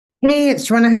Hey, it's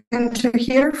Joanna Hunter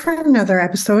here for another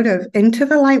episode of Into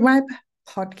the LightWeb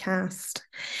podcast.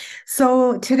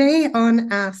 So today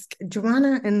on Ask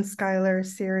Joanna and Skylar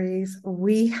series,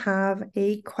 we have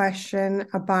a question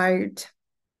about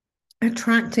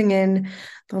attracting in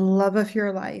the love of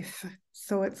your life.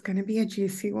 So it's going to be a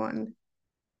juicy one.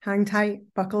 Hang tight,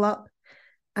 buckle up,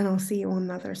 and I'll see you on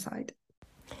the other side.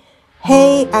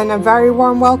 Hey, and a very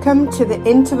warm welcome to the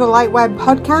Into the LightWeb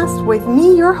podcast with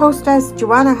me, your hostess,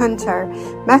 Joanna Hunter,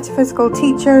 metaphysical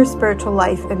teacher, spiritual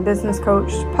life and business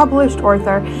coach, published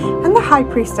author, and the high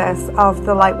priestess of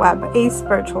the LightWeb, a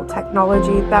spiritual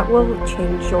technology that will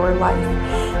change your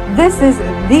life. This is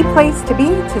the place to be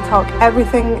to talk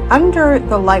everything under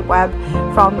the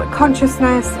LightWeb, from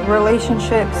consciousness,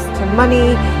 relationships, to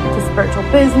money, to spiritual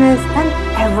business, and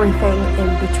everything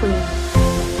in between.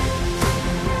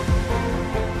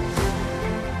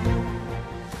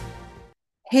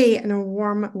 Hey, and a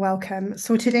warm welcome.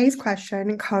 So today's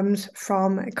question comes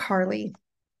from Carly,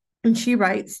 and she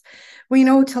writes, "We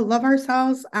know to love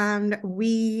ourselves and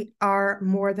we are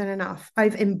more than enough.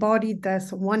 I've embodied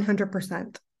this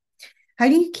 100%. How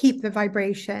do you keep the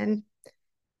vibration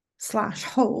slash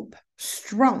hope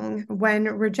strong when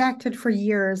rejected for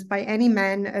years by any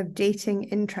men of dating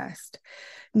interest?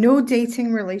 No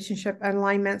dating relationship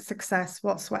alignment success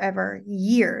whatsoever,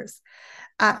 years.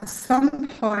 At some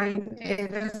point,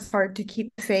 it is hard to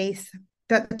keep faith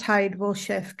that the tide will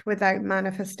shift without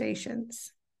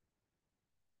manifestations."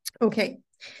 Okay,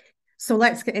 so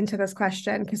let's get into this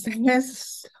question because there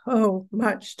is so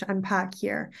much to unpack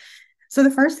here. So the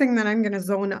first thing that I'm going to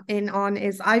zone in on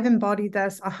is I've embodied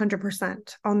this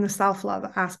 100% on the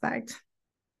self-love aspect.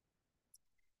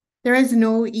 There is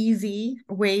no easy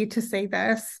way to say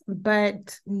this,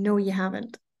 but no, you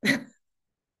haven't.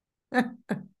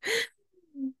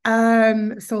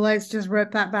 So let's just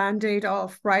rip that band-aid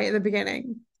off right at the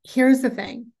beginning. Here's the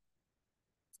thing.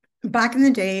 Back in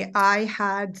the day, I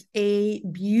had a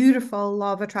beautiful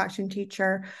law of attraction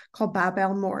teacher called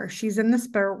Babel Moore. She's in the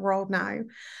spirit world now.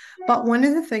 But one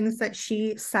of the things that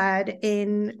she said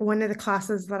in one of the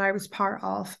classes that I was part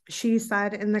of, she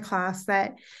said in the class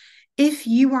that if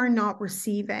you are not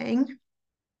receiving,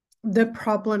 the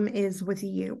problem is with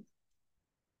you.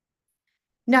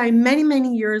 Now, many,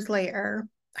 many years later,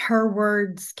 her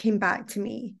words came back to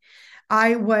me.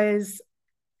 I was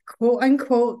quote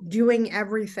unquote doing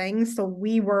everything. So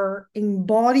we were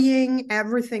embodying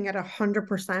everything at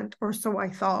 100%, or so I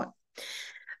thought.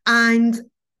 And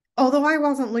although I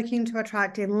wasn't looking to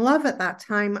attract in love at that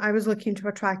time, I was looking to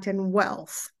attract in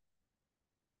wealth.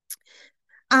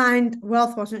 And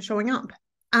wealth wasn't showing up.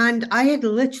 And I had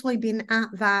literally been at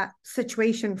that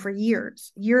situation for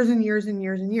years and years and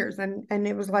years and years. And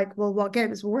it was like, well, what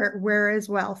gives? Where is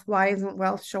wealth? Why isn't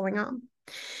wealth showing up?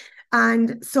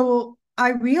 And so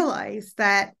I realized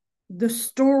that the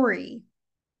story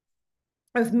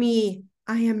of me,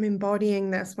 I am embodying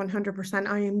this 100%,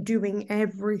 I am doing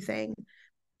everything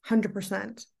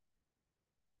 100%,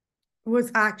 was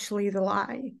actually the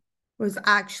lie, was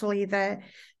actually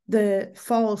the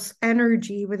false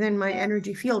energy within my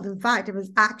energy field. In fact, it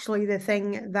was actually the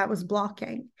thing that was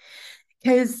blocking,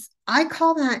 because I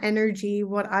call that energy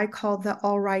what I call the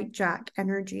all right Jack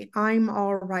energy. I'm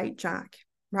all right, Jack,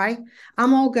 right?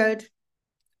 I'm all good.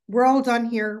 We're all done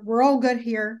here. We're all good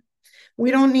here.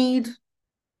 We don't need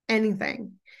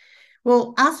anything.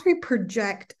 Well, as we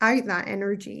project out that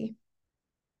energy,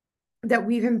 that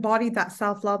we've embodied that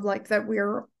self-love, like that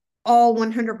we're all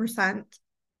 100%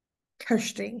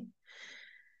 cushy,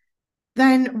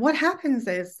 then what happens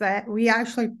is that we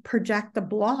actually project the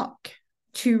block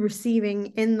to receiving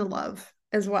in the love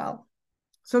as well.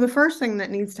 So the first thing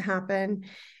that needs to happen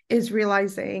is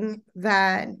realizing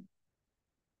that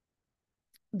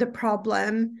the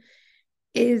problem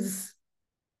is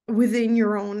within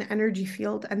your own energy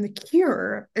field, and the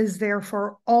cure is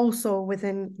therefore also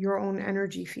within your own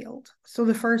energy field. So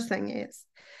the first thing is.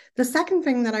 The second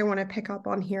thing that I want to pick up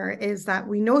on here is that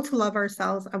we know to love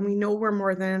ourselves and we know we're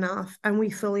more than enough, and we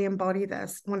fully embody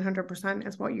this 100%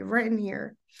 is what you've written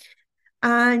here.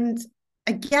 And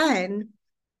again,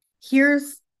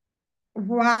 here's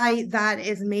why that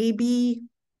is maybe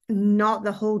not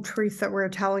the whole truth that we're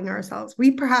telling ourselves.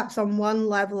 We perhaps on one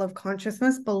level of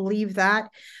consciousness believe that.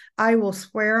 I will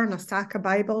swear on a stack of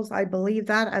Bibles, I believe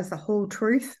that as the whole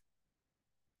truth.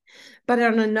 But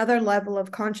on another level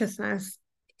of consciousness,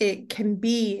 it can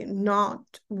be not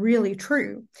really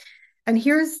true. And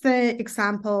here's the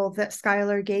example that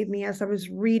Skylar gave me as I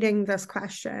was reading this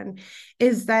question,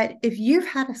 is that if you've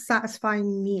had a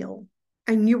satisfying meal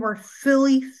and you are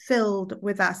fully filled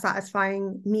with that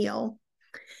satisfying meal,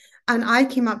 and I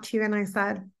came up to you and I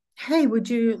said, hey, would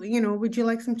you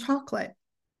like some chocolate?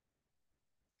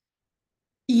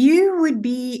 You would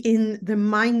be in the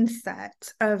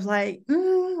mindset of like,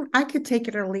 I could take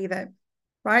it or leave it,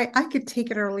 right? I could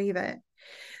take it or leave it.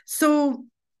 So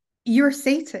you're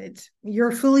sated,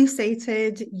 you're fully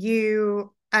sated,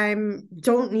 you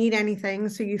don't need anything,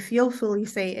 so you feel fully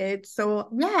sated. So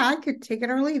yeah, I could take it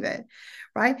or leave it,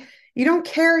 right? You don't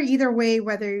care either way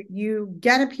whether you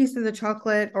get a piece of the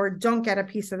chocolate or don't get a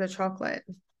piece of the chocolate.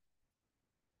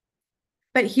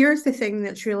 But here's the thing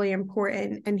that's really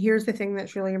important, and here's the thing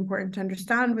that's really important to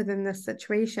understand within this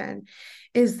situation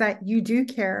is that you do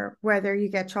care whether you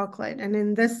get chocolate. And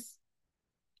in this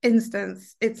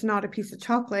instance, it's not a piece of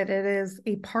chocolate, it is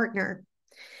a partner.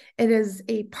 It is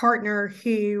a partner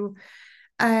who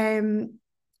um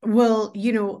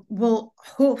will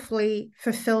hopefully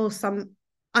fulfill some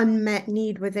unmet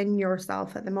need within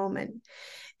yourself at the moment.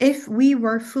 If we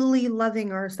were fully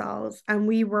loving ourselves and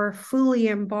we were fully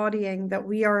embodying that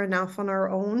we are enough on our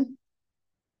own,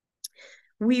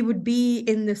 we would be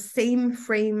in the same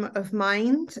frame of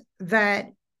mind that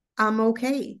I'm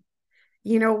okay.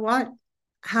 You know what?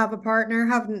 Have a partner,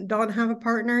 don't have a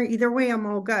partner. Either way, I'm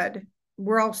all good.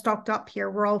 We're all stocked up here.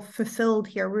 We're all fulfilled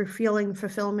here. We're feeling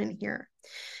fulfillment here.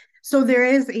 So there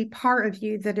is a part of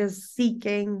you that is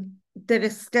seeking, that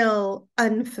is still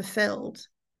unfulfilled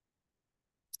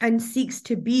and seeks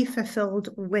to be fulfilled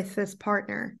with this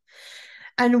partner.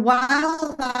 And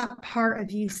while that part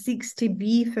of you seeks to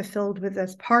be fulfilled with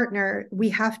this partner, we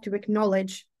have to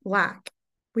acknowledge lack.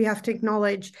 We have to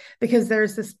acknowledge, because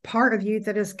there's this part of you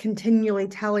that is continually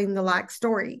telling the lack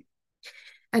story.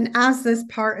 And as this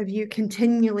part of you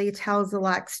continually tells the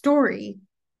lack story,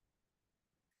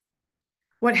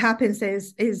 what happens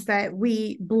is that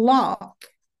we block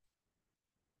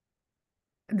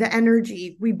the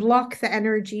energy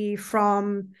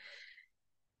from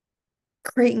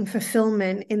creating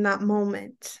fulfillment in that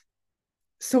moment.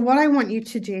 So what I want you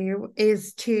to do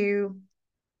is to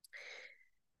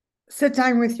sit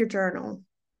down with your journal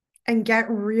and get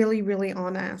really, really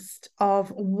honest of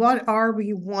what are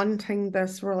we wanting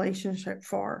this relationship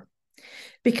for?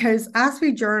 Because as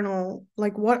we journal,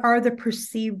 like, what are the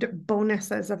perceived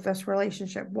bonuses of this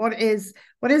relationship? What is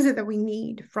it that we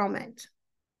need from it?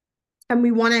 And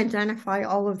we want to identify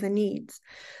all of the needs.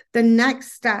 The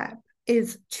next step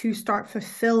is to start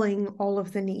fulfilling all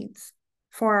of the needs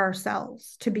for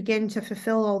ourselves, to begin to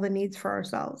fulfill all the needs for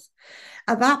ourselves.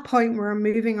 At that point, we're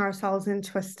moving ourselves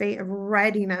into a state of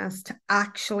readiness to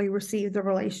actually receive the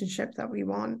relationship that we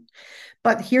want.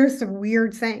 But here's the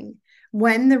weird thing: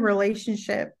 when the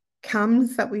relationship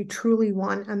comes that we truly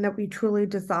want and that we truly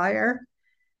desire,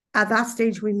 at that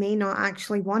stage, we may not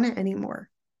actually want it anymore.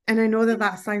 And I know that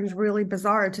that sounds really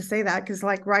bizarre to say that, because,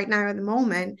 like, right now at the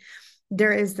moment,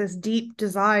 there is this deep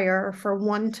desire for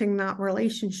wanting that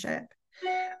relationship.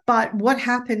 But what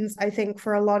happens, I think,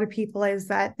 for a lot of people is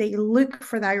that they look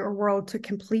for the outer world to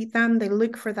complete them. They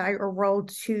look for the outer world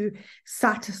to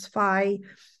satisfy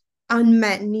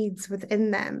unmet needs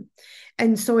within them.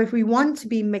 And so if we want to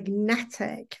be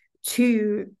magnetic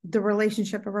to the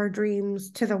relationship of our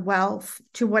dreams, to the wealth,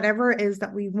 to whatever it is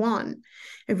that we want,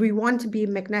 if we want to be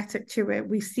magnetic to it,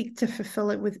 we seek to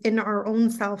fulfill it within our own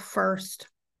self first.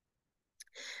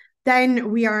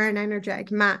 Then we are an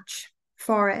energetic match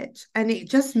for it. And it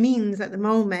just means at the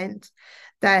moment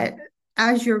that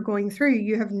as you're going through,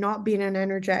 you have not been an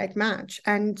energetic match,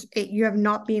 and you have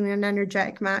not been an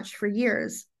energetic match for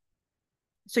years.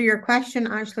 So your question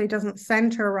actually doesn't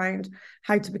center around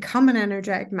how to become an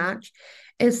energetic match.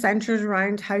 It centers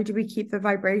around how do we keep the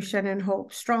vibration and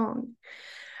hope strong.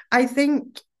 I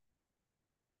think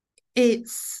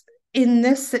it's in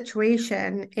this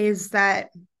situation is that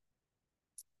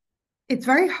it's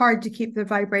very hard to keep the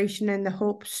vibration and the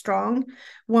hope strong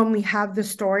when we have the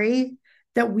story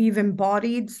that we've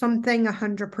embodied something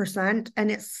 100%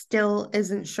 and it still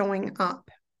isn't showing up,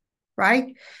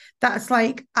 right? That's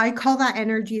like, I call that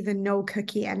energy the no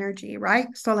cookie energy, right?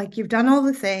 So, like, you've done all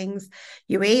the things,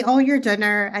 you ate all your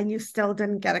dinner, and you still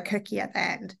didn't get a cookie at the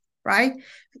end, right?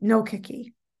 No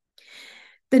cookie.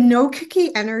 The no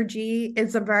cookie energy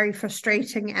is a very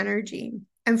frustrating energy.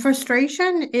 And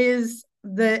frustration is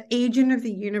the agent of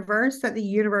the universe that the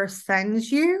universe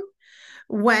sends you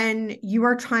when you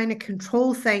are trying to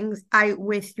control things out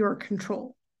with your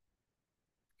control.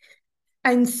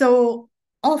 And so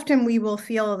often we will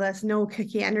feel this no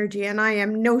cookie energy. And I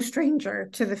am no stranger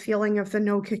to the feeling of the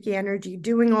no cookie energy,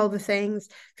 doing all the things,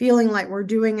 feeling like we're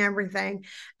doing everything,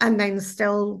 and then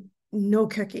still no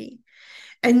cookie.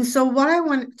 And so what I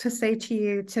want to say to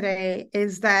you today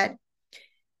is that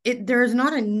there is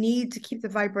not a need to keep the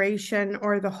vibration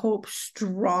or the hope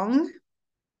strong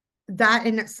that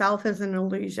in itself is an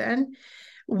illusion.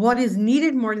 What is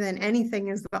needed more than anything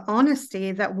is the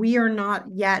honesty that we are not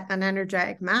yet an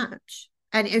energetic match.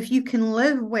 And if you can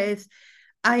live with,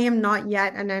 I am not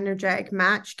yet an energetic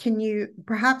match, can you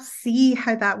perhaps see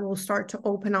how that will start to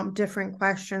open up different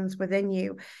questions within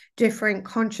you, different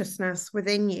consciousness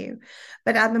within you?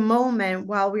 But at the moment,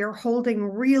 while we are holding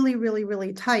really, really,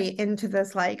 really tight into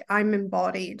this, like, I'm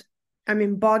embodied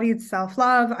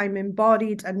self-love, I'm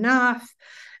embodied enough.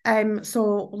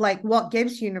 So like, what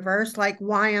gives universe? Like,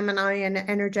 why am I an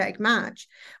energetic match?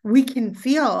 We can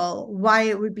feel why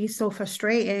it would be so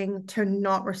frustrating to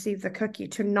not receive the cookie,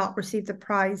 to not receive the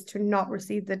prize, to not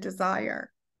receive the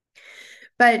desire.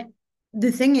 But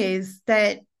the thing is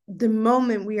that the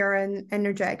moment we are an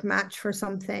energetic match for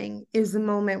something is the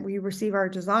moment we receive our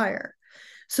desire.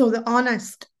 So the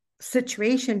honest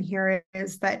situation here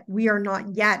is that we are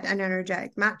not yet an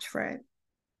energetic match for it.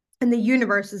 And the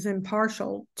universe is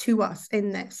impartial to us in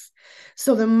this.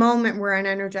 So the moment we're an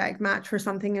energetic match for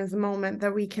something is the moment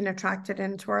that we can attract it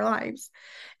into our lives.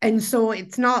 And so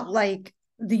it's not like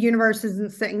the universe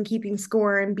isn't sitting keeping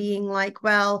score and being like,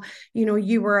 well,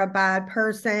 you were a bad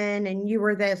person and you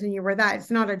were this and you were that.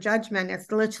 It's not a judgment.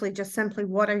 It's literally just simply,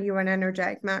 what are you an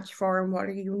energetic match for and what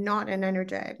are you not an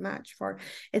energetic match for?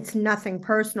 It's nothing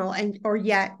personal, or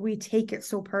yet we take it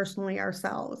so personally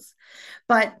ourselves.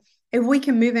 But if we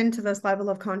can move into this level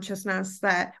of consciousness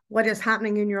that what is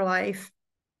happening in your life,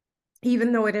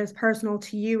 even though it is personal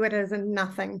to you, it is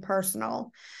nothing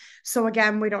personal. So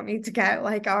again, we don't need to get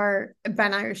like our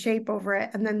bent out of shape over it.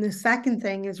 And then the second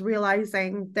thing is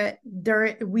realizing that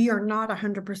we are not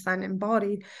 100%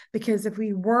 embodied, because if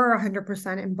we were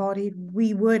 100% embodied,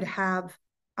 we would have,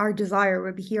 our desire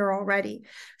would be here already.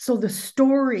 So the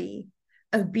story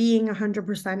of being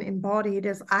 100% embodied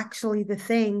is actually the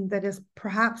thing that is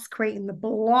perhaps creating the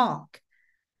block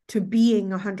to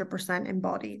being 100%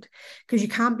 embodied, because you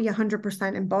can't be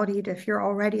 100% embodied if you're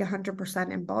already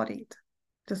 100% embodied.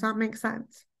 Does that make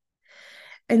sense?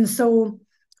 And so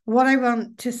what I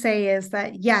want to say is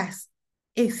that, yes,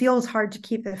 it feels hard to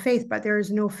keep the faith, but there is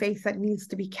no faith that needs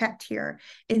to be kept here.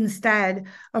 Instead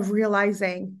of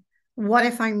realizing, what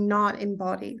if I'm not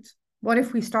embodied? What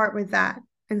if we start with that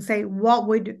and say, what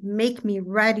would make me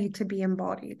ready to be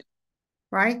embodied,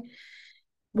 right?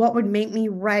 What would make me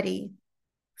ready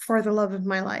for the love of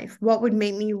my life? What would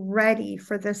make me ready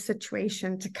for this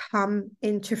situation to come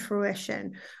into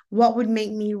fruition? What would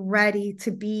make me ready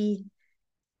to be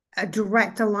a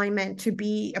direct alignment, to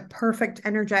be a perfect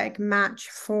energetic match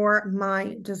for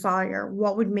my desire?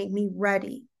 What would make me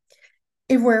ready?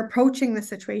 If we're approaching the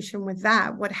situation with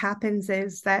that, what happens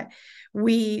is that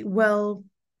we will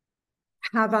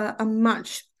have a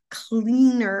much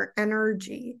cleaner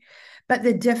energy. But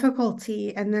the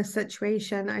difficulty in this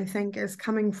situation, I think, is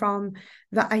coming from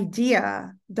the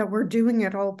idea that we're doing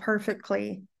it all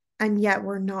perfectly and yet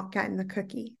we're not getting the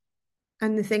cookie.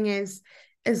 And the thing is,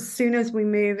 as soon as we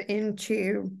move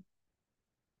into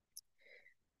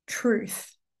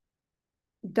truth,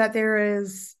 that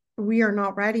we are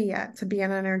not ready yet to be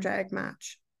an energetic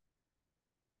match.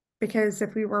 Because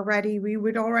if we were ready, we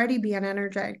would already be an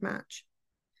energetic match.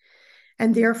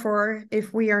 And therefore,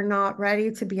 if we are not ready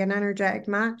to be an energetic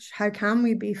match, how can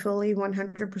we be fully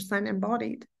 100%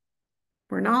 embodied?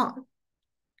 We're not.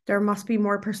 There must be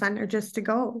more percentages to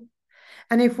go.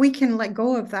 And if we can let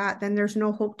go of that, then there's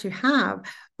no hope to have.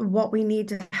 What we need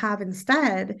to have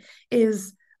instead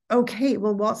is, okay,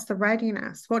 well, what's the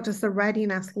readiness? What does the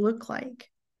readiness look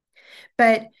like?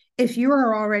 But if you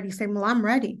are already saying, well, I'm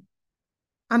ready,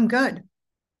 I'm good,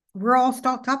 we're all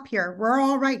stocked up here, we're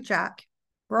all right, Jack,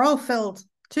 we're all filled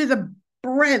to the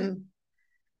brim,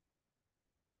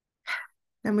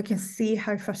 then we can see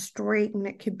how frustrating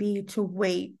it could be to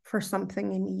wait for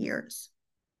something in years.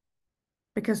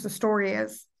 Because the story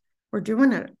is, we're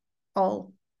doing it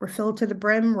all. We're filled to the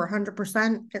brim. We're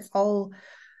 100%. It's all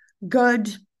good.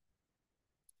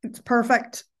 It's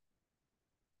perfect.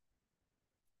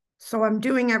 So I'm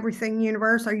doing everything,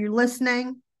 universe. Are you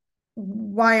listening?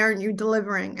 Why aren't you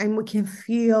delivering? And we can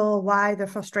feel why the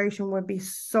frustration would be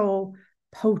so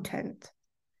potent.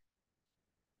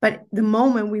 But the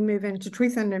moment we move into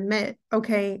truth and admit,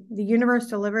 okay, the universe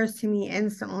delivers to me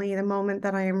instantly the moment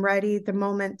that I am ready, the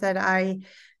moment that I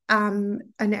am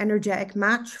an energetic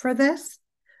match for this.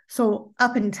 So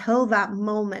up until that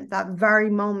moment, that very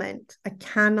moment, I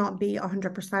cannot be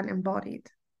 100% embodied.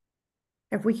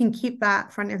 If we can keep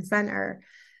that front and center,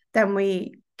 then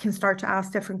we can start to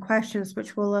ask different questions,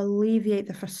 which will alleviate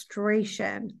the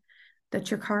frustration that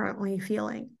you're currently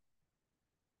feeling.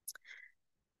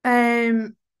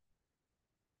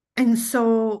 And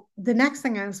so the next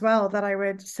thing as well that I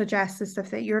would suggest is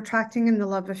if that you're attracting in the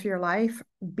love of your life,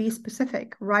 be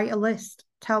specific, write a list,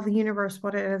 tell the universe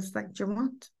what it is that you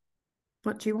want.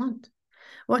 What do you want?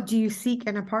 What do you seek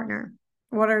in a partner?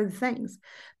 What are the things?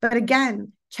 But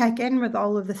again, check in with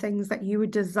all of the things that you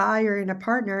would desire in a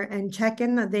partner and check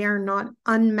in that they are not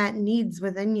unmet needs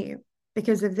within you.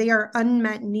 Because if they are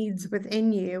unmet needs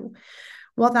within you,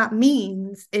 what that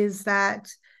means is that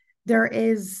there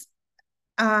is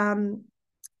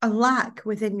a lack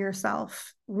within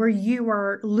yourself where you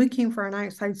are looking for an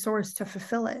outside source to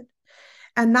fulfill it.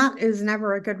 And that is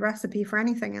never a good recipe for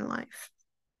anything in life.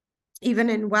 Even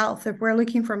in wealth, if we're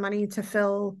looking for money to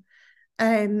fill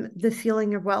the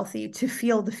feeling of wealthy, to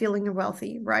feel the feeling of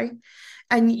wealthy, right?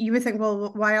 And you would think,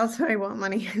 well, why else would I want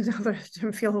money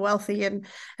to feel wealthy and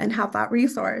have that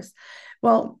resource?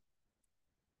 Well,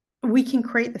 we can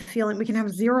create the feeling, we can have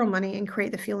zero money and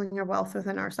create the feeling of wealth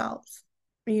within ourselves.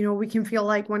 You know, we can feel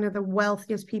like one of the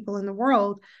wealthiest people in the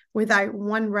world without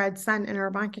one red cent in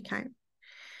our bank account.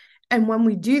 And when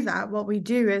we do that, what we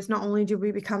do is not only do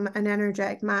we become an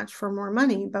energetic match for more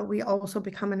money, but we also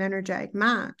become an energetic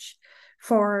match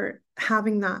for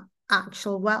having that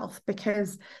actual wealth,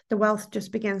 because the wealth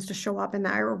just begins to show up in the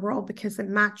outer world because it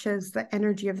matches the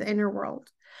energy of the inner world.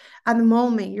 At the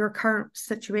moment, your current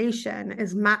situation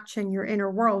is matching your inner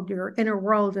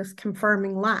world is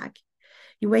confirming lack.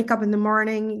 You wake up in the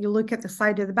morning, you look at the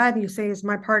side of the bed, you say, is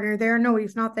my partner there? No,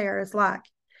 he's not there, it's lack.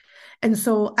 And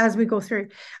so as we go through,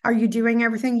 are you doing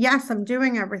everything? Yes, I'm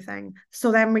doing everything.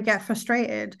 So then we get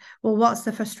frustrated. Well, what's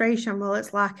the frustration? Well,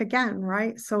 it's lack again,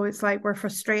 right? So it's like we're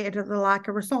frustrated at the lack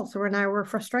of results. So we're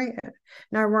frustrated.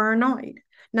 Now we're annoyed.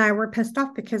 Now we're pissed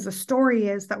off because the story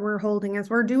is that we're holding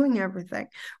as we're doing everything.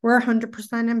 We're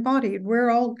 100% embodied. We're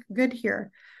all good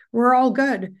here. We're all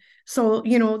good. So,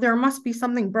 you know, there must be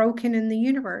something broken in the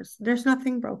universe. There's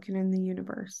nothing broken in the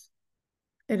universe.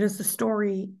 It is the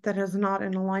story that is not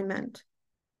in alignment.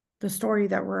 The story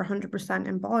that we're 100%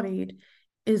 embodied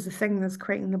is the thing that's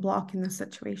creating the block in the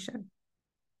situation.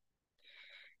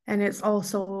 And it's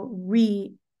also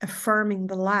reaffirming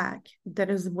the lack that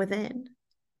is within.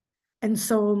 And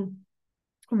so,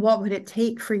 what would it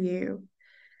take for you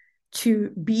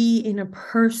to be in a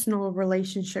personal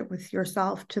relationship with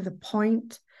yourself to the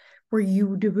point where you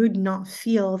would not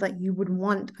feel that you would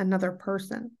want another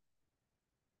person?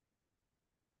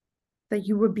 That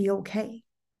you would be okay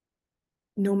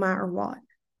no matter what.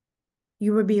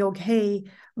 You would be okay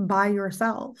by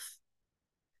yourself.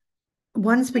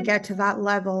 Once we get to that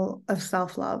level of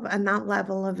self-love and that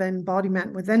level of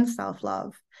embodiment within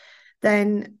self-love,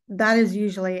 then that is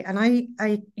usually, and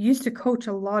I used to coach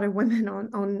a lot of women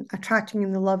on attracting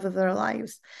in the love of their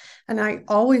lives. And I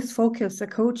always focused the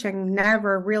coaching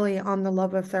never really on the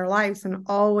love of their lives, and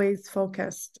always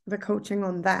focused the coaching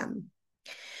on them.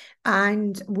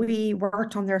 And we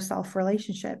worked on their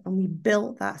self-relationship and we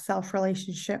built that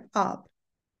self-relationship up.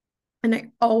 And I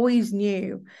always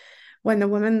knew when the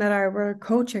women that I were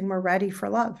coaching were ready for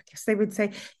love, because they would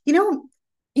say, Joanna,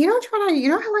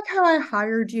 how I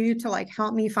hired you to like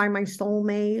help me find my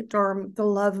soulmate or the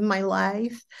love of my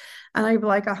life. And I'd be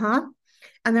like, uh-huh.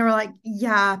 And they were like,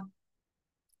 yeah,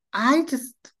 I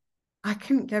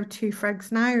couldn't give two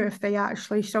frigs now if they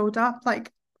actually showed up.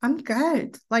 Like, I'm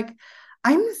good. Like,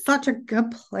 I'm in such a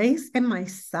good place in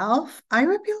myself. I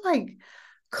would be like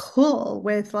cool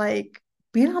with like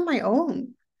being on my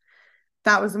own.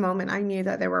 That was the moment I knew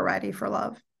that they were ready for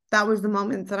love. That was the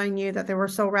moment that I knew that they were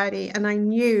so ready. And I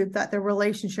knew that their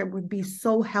relationship would be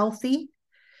so healthy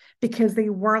because they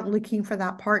weren't looking for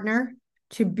that partner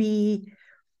to be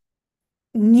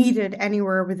needed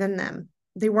anywhere within them.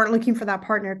 They weren't looking for that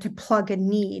partner to plug a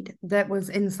need that was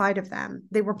inside of them.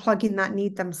 They were plugging that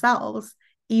need themselves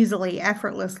easily,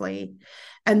 effortlessly.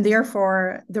 And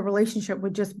therefore, the relationship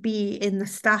would just be in the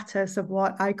status of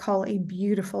what I call a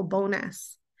beautiful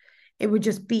bonus. It would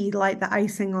just be like the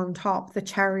icing on top, the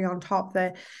cherry on top,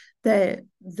 the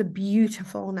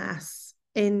beautifulness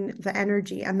in the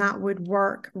energy. And that would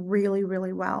work really,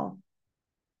 really well.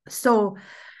 So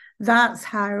that's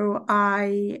how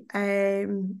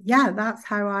that's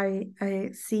how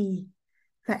I see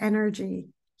the energy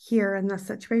here in this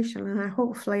situation. And I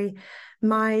hopefully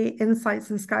my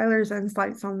insights and Skylar's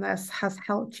insights on this has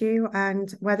helped you.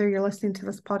 And whether you're listening to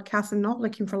this podcast and not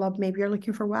looking for love, maybe you're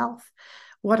looking for wealth.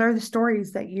 What are the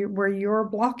stories that where you're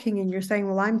blocking and you're saying,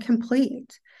 well, I'm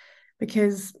complete?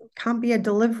 Because can't be a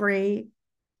delivery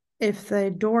if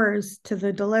the doors to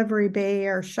the delivery bay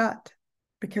are shut,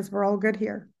 because we're all good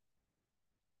here.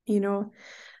 There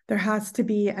has to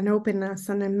be an openness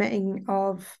and admitting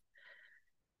of,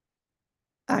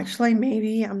 actually,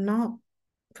 maybe I'm not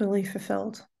fully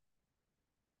fulfilled.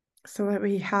 so that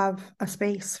we have a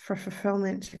space for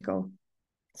fulfillment to go.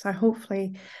 So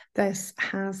hopefully this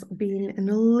has been an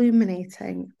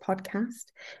illuminating podcast.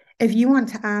 If you want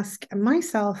to ask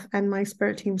myself and my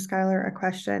spirit team Skylar a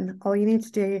question, all you need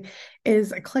to do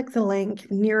is click the link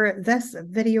near this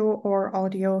video or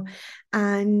audio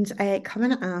and come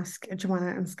and ask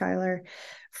Joanna and Skylar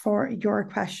for your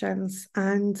questions.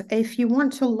 And if you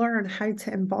want to learn how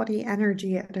to embody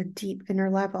energy at a deep inner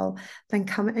level, then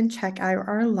come and check out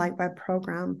our LightWeb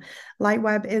program.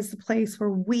 LightWeb is the place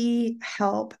where we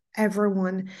help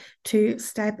everyone to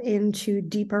step into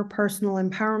deeper personal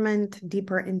empowerment,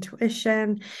 deeper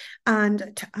intuition,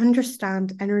 and to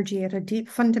understand energy at a deep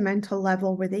fundamental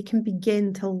level where they can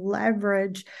begin to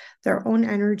leverage their own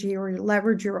energy or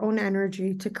leverage your own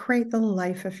energy to create the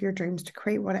life of your dreams, to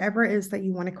create whatever it is that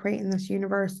you want to create in this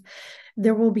universe.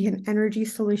 There will be an energy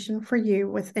solution for you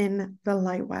within the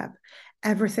light web.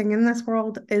 Everything in this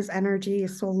world is energy.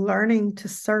 So learning to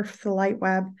surf the light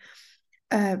web,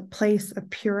 a place of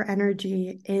pure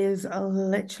energy, is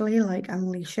literally like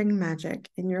unleashing magic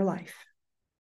in your life.